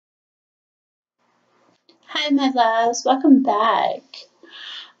Hi, my loves. Welcome back.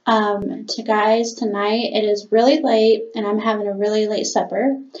 Tonight it is really late and I'm having a really late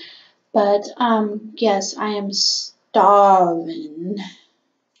supper. But yes, I am starving.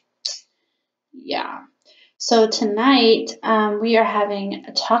 Yeah. So tonight we are having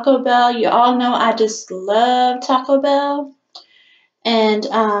a Taco Bell. You all know I just love Taco Bell. And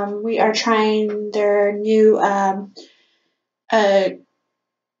we are trying their new uh,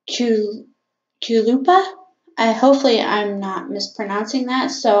 QUESALUPA. Hopefully I'm not mispronouncing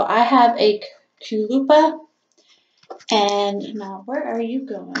that. So I have a QUESALUPA, and now where are you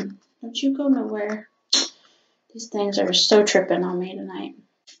going? Don't you go nowhere. These things are so tripping on me tonight.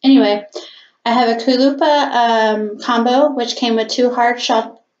 Anyway, I have a QUESALUPA combo, which came with 2 hard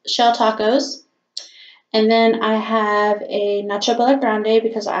shell tacos. And then I have a Nacho BELLEGRANDE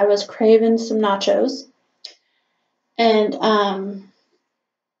because I was craving some nachos. And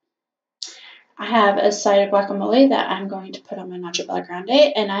I have a side of guacamole that I'm going to put on my Nacho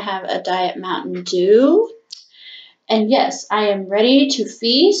BELLEGRANDE, and I have a Diet Mountain Dew. And yes, I am ready to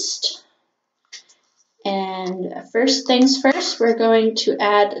feast. And first things first, we're going to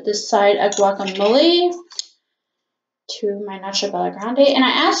add the side of guacamole to my Nacho BELLEGRANDE. And I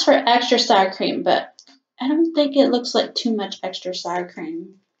asked for extra sour cream, but I don't think it looks like too much extra sour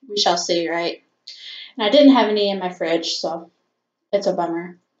cream. We shall see, right? And I didn't have any in my fridge, so it's a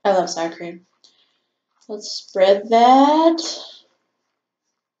bummer. I love sour cream. Let's spread that.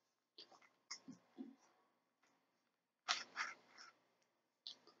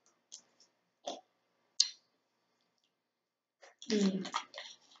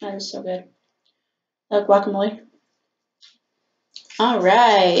 That is so good. Like guacamole. All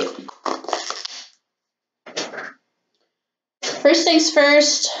right. First things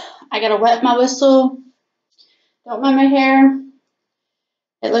first, I gotta wet my whistle. Don't mind my hair.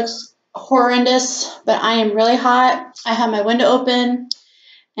 It looks horrendous, but I am really hot. I have my window open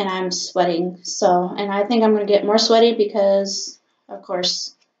and I'm sweating. And I think I'm gonna get more sweaty because, of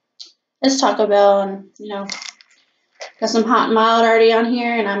course, it's Taco Bell and, got some hot and mild already on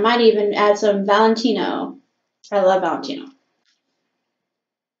here, and I might even add some Valentino. I love Valentino.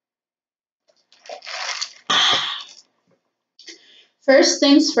 First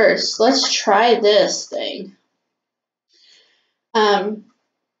things first, let's try this thing.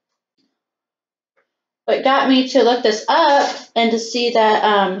 What got me to look this up and to see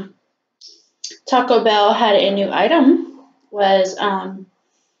that Taco Bell had a new item was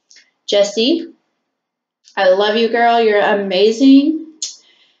Jessie. I love you, girl. You're amazing.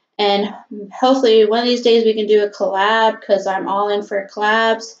 And hopefully one of these days we can do a collab because I'm all in for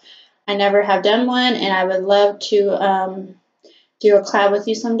collabs. I never have done one, and I would love to do a collab with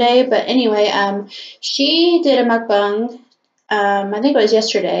you someday. But anyway, she did a mukbang. I think it was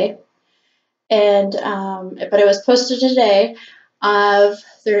yesterday, and but it was posted today of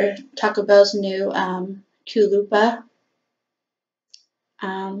their Taco Bell's new QUESALUPA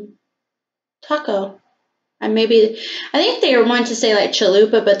taco. I think they were wanting to say like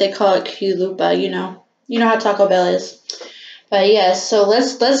chalupa, but they call it QUESALUPA. You know how Taco Bell is. But yeah, so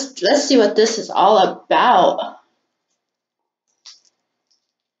let's see what this is all about.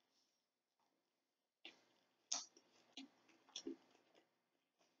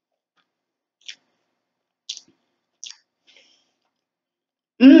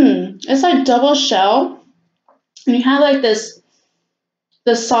 It's like double shell. And you have like the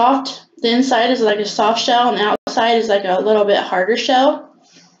inside is like a soft shell and the outside is like a little bit harder shell.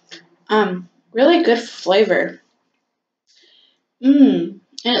 Really good flavor. And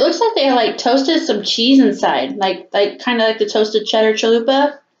it looks like they like toasted some cheese inside, like kind of like the toasted cheddar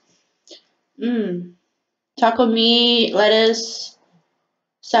chalupa. Taco meat, lettuce,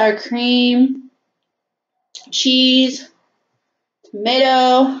 sour cream, cheese,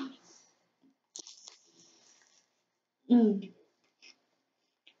 tomato.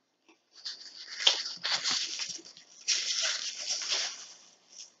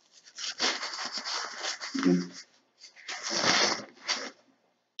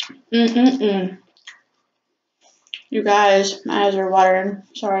 You guys, my eyes are watering.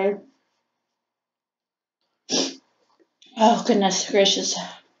 Sorry. Oh, goodness gracious.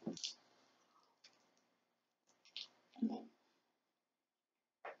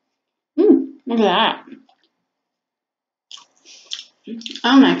 Look at that.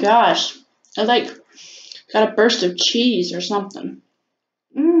 Oh my gosh. I like got a burst of cheese or something.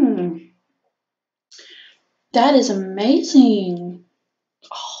 That is amazing.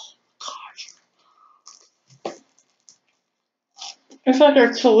 Oh gosh. It's like a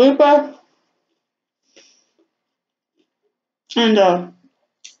chalupa and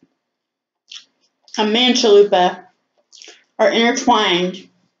a man chalupa are intertwined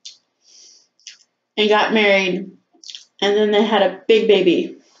and got married, and then they had a big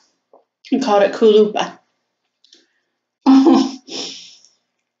baby and called it QUESALUPA.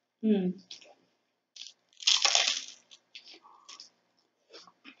 mm.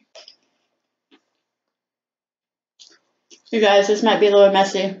 You guys, this might be a little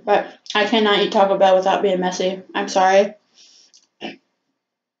messy, but I cannot eat Taco Bell without being messy. I'm sorry.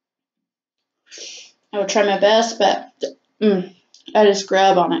 I will try my best, but I just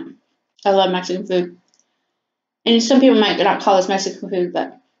grub on it. I love Mexican food. And some people might not call this Mexican food,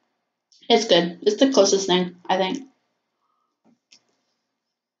 but it's good. It's the closest thing, I think.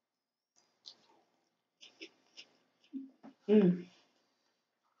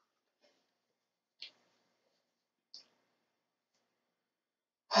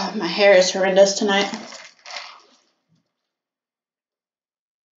 Oh, my hair is horrendous tonight.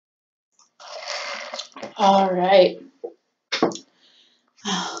 All right.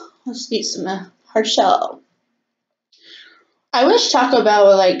 Let's eat some hard shell. I wish Taco Bell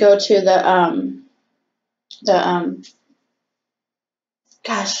would like go to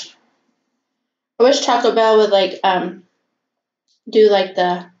gosh. I wish Taco Bell would like do like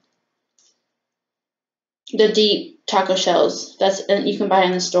the deep taco shells and you can buy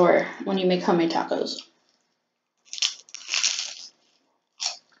in the store when you make homemade tacos.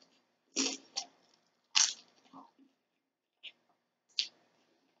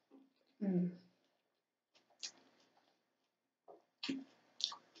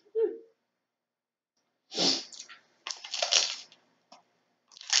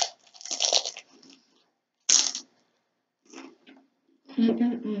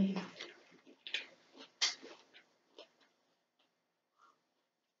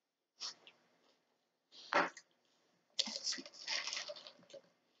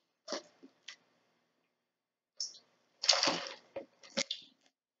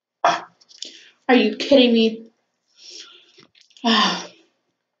 Are you kidding me?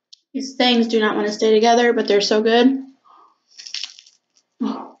 These things do not want to stay together, but they're so good.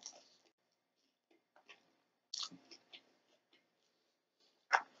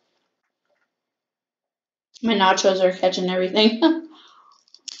 My nachos are catching everything.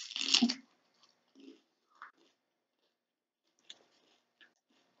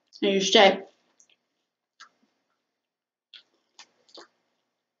 And you stay.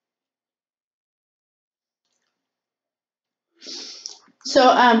 So,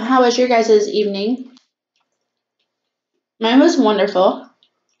 how was your guys' evening? Mine was wonderful.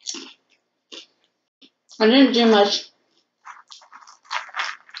 I didn't do much.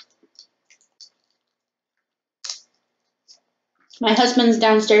 My husband's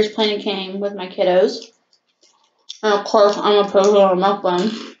downstairs playing a game with my kiddos. And of course, I'm gonna put it on a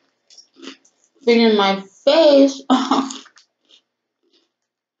mukbang. Being in my face.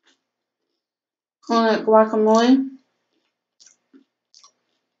 Like guacamole.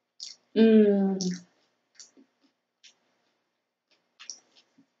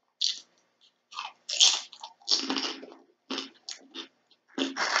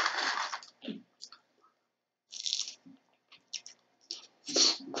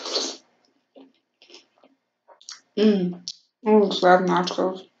 I just love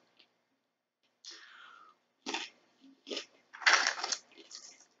nachos.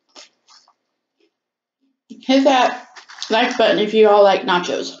 Hit that like button if you all like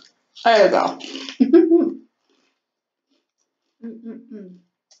nachos. There you go.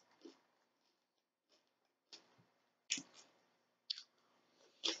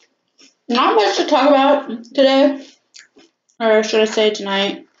 Not much to talk about today, or should I say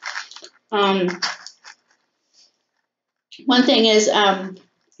tonight. One thing is,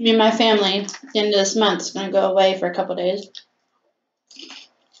 me and my family, at the end of this month, is going to go away for a couple days.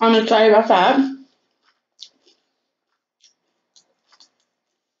 I'm excited about that.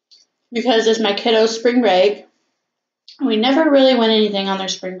 Because it's my kiddo's spring break. We never really win anything on their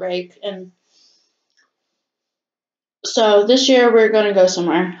spring break. And so this year we're going to go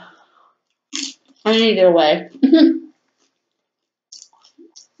somewhere. I need to get away.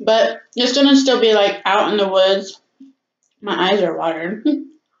 But it's going to still be like out in the woods. My eyes are watering.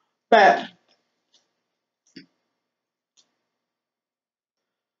 But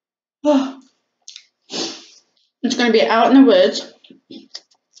it's going to be out in the woods.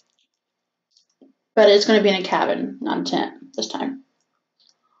 But it's going to be in a cabin, not a tent this time.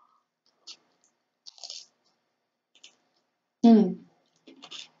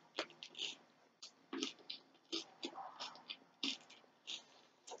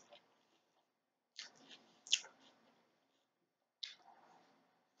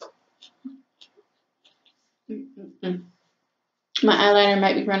 Mm. My eyeliner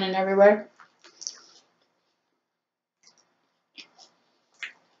might be running everywhere.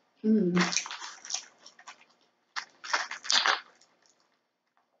 Mm.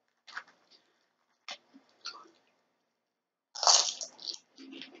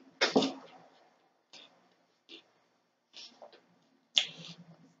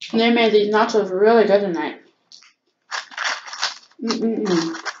 They made these nachos really good tonight.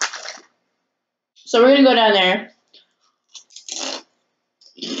 Mm-mm-mm. So we're gonna go down there.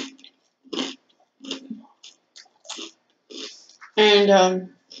 And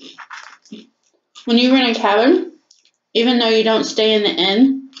when you rent a cabin, even though you don't stay in the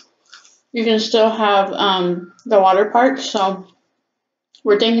inn, you can still have the water park. So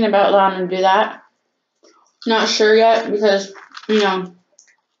we're thinking about allowing them to do that. Not sure yet because, you know,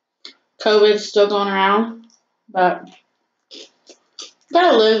 COVID's still going around. But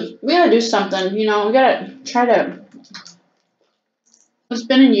we gotta do something, you know, we gotta try to, it's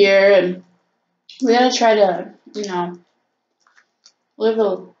been a year and we gotta try to, you know, live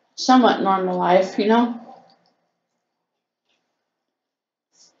a somewhat normal life, you know?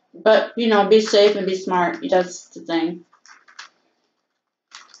 But, you know, be safe and be smart. That's the thing.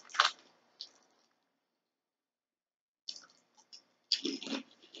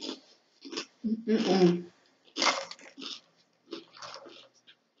 Mm-mm.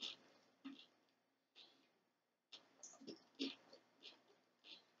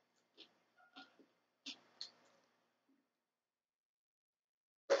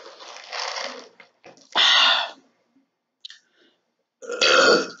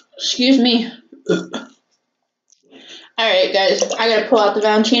 Excuse me. Alright, guys, I gotta pull out the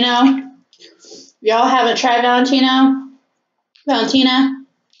Valentino. Y'all haven't tried Valentina,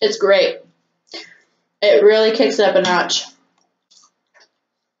 it's great. It really kicks it up a notch.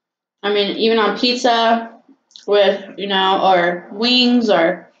 I mean, even on pizza with, you know, or wings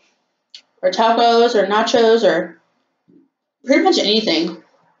or tacos or nachos or pretty much anything.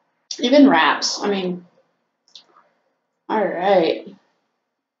 Even wraps. I mean, alright.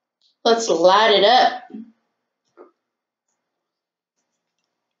 Let's light it up.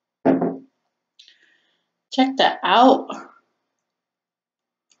 Check that out.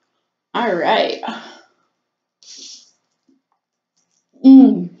 Alright.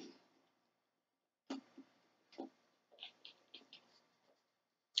 Mmm.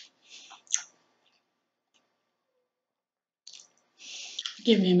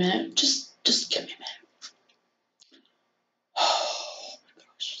 Give me a minute. Just give me a minute. Oh my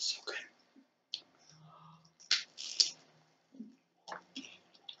gosh, it's so good.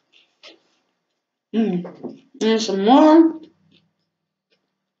 Mmm. And some more.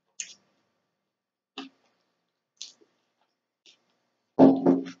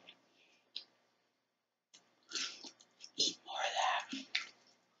 More of that.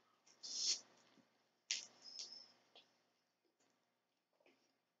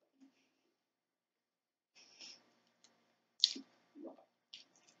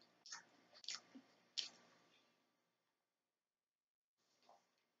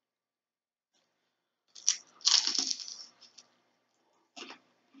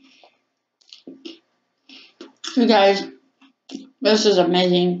 You guys, this is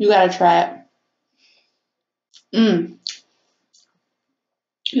amazing. You gotta try it. Mmm.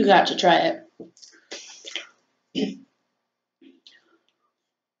 You got to try it.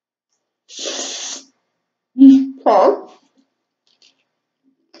 Oh.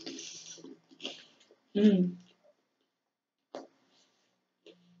 Mmm.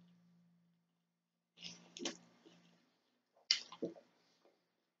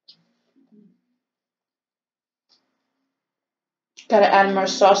 Gotta add more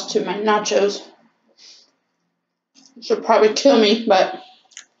sauce to my nachos. This will probably kill me, but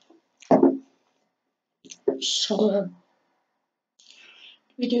so good.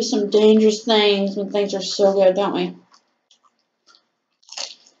 We do some dangerous things when things are so good, don't we?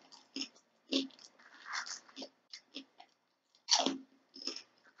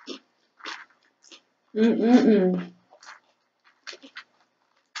 Mm-mm-mm.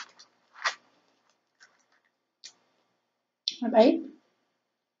 All right.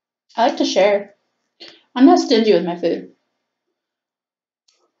 I like to share. I'm not stingy with my food.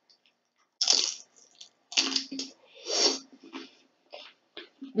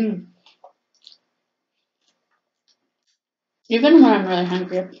 Mm. Even when I'm really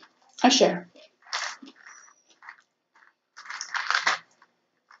hungry, I share.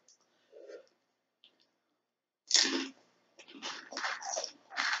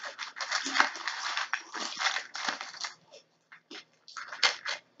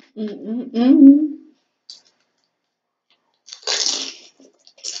 Mm-mm-mm.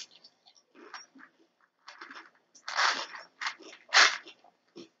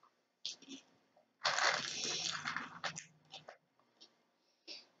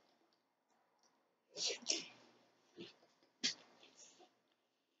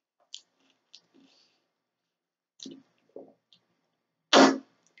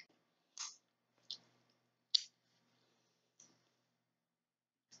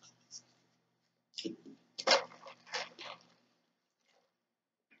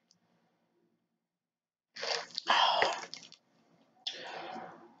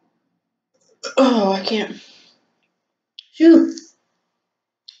 Oh, I can't. Phew.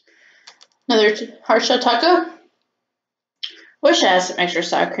 Another hard shell taco. Wish I had some extra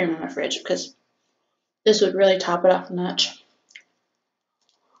sour cream in my fridge because this would really top it off a notch.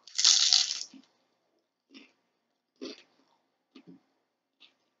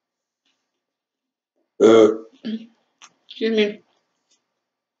 Excuse me.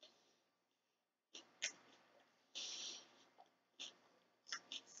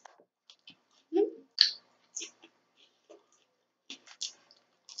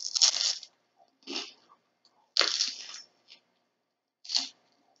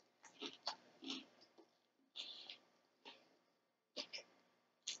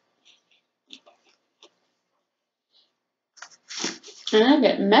 And I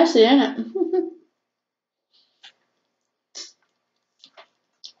get messy in it.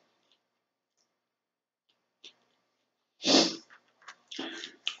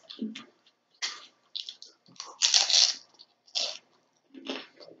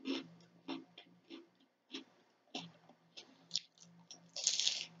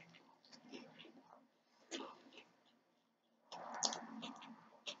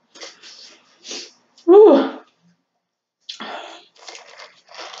 Ooh.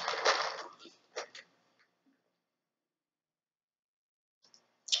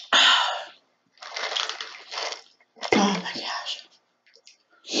 Oh my gosh.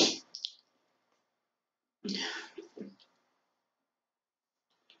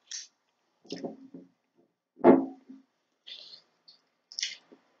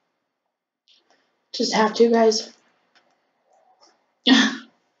 Just have to, guys.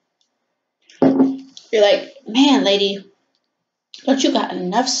 You're like, man, lady, don't you got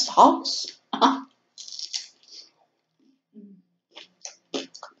enough sauce?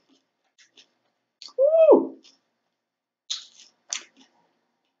 Woo.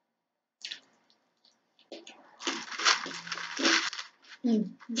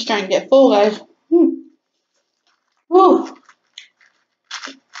 I'm just trying to get full, guys. Woo.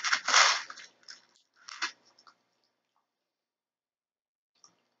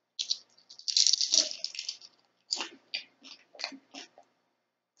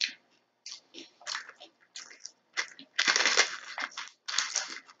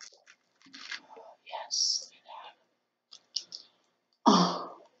 Yes. Oh.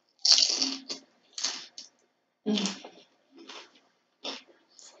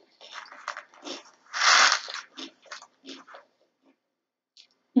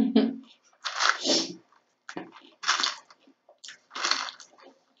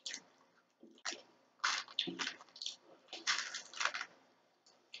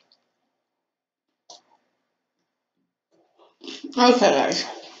 Okay, guys.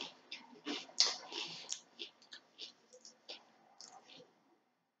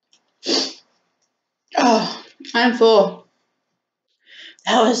 Oh, I'm full.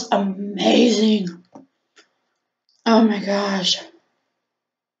 That was amazing. Oh my gosh.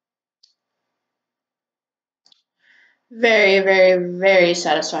 Very, very, very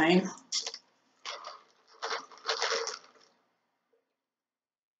satisfying.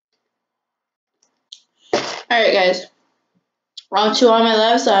 Alright, guys. On to all my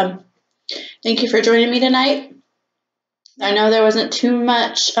loves. Thank you for joining me tonight. I know there wasn't too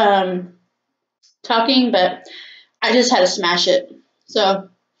much talking, but I just had to smash it. So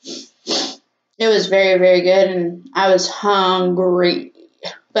it was very, very good, and I was hungry.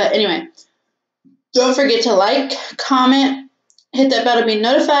 But anyway, don't forget to like, comment, hit that bell to be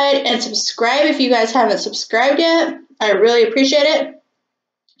notified, and subscribe if you guys haven't subscribed yet. I really appreciate it.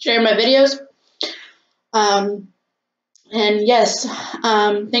 Share my videos. And yes,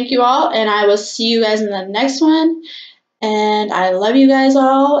 thank you all, and I will see you guys in the next one. And I love you guys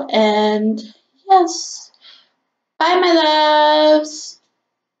all, and yes, bye, my loves.